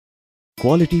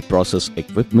Quality Process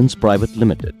Equipments Private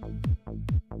Limited.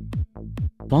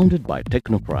 Founded by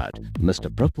technocrat Mr.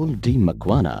 Praful D.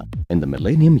 Makwana in the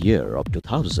millennium year of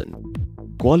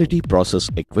 2000, Quality Process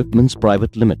Equipments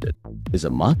Private Limited is a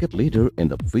market leader in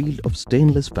the field of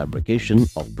stainless fabrication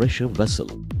of pressure vessel,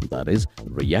 that is,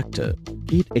 reactor,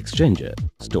 heat exchanger,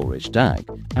 storage tank,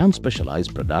 and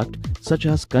specialized product such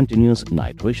as continuous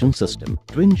nitration system,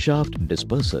 twin shaft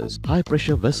dispersers, high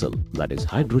pressure vessel, that is,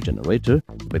 hydrogenerator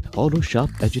with hollow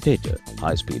shaft agitator,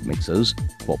 high speed mixers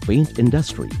for paint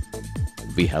industry.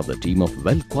 We have a team of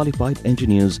well-qualified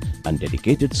engineers and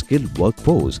dedicated skilled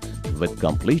workforce with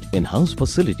complete in-house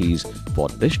facilities for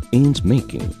dished ends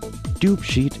making, tube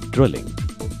sheet drilling,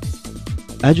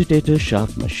 agitator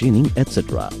shaft machining,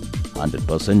 etc.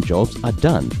 100% jobs are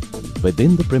done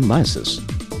within the premises.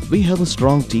 We have a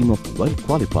strong team of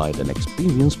well-qualified and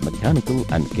experienced mechanical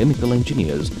and chemical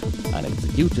engineers and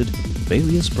executed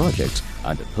various projects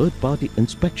under third-party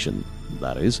inspection,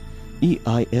 that is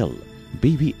EIL,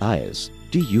 BVIS,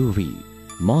 TUV,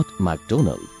 Mott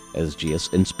MacDonald,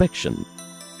 SGS inspection,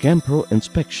 Campro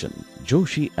inspection,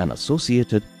 Joshi and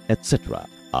Associated, etc.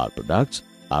 Our products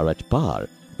are at par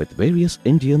with various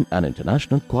Indian and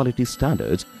international quality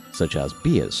standards such as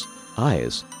BS,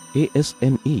 IS,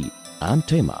 ASME and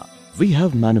TEMA. We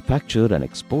have manufactured and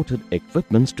exported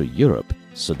equipments to Europe,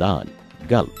 Sudan,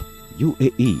 Gulf,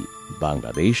 UAE,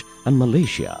 Bangladesh and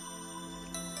Malaysia.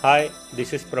 Hi,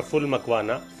 this is Praful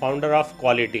Makwana, founder of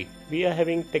Kwality. We are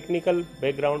having technical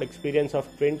background experience of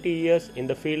 20 years in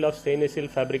the field of stainless steel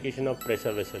fabrication of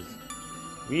pressure vessels.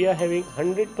 We are having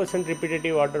 100%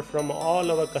 repetitive order from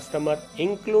all our customers,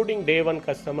 including day one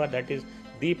customer, that is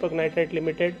Deepak Nitrite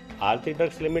Limited, Aarti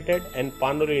Drugs Limited and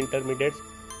Panoli Intermediates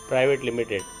Private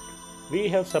Limited. We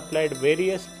have supplied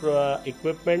various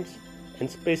equipments and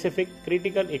specific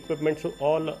critical equipment to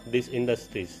all these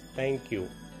industries. Thank you.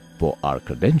 For our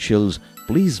credentials,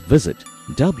 please visit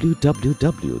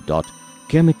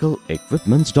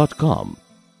www.chemicalequipments.com.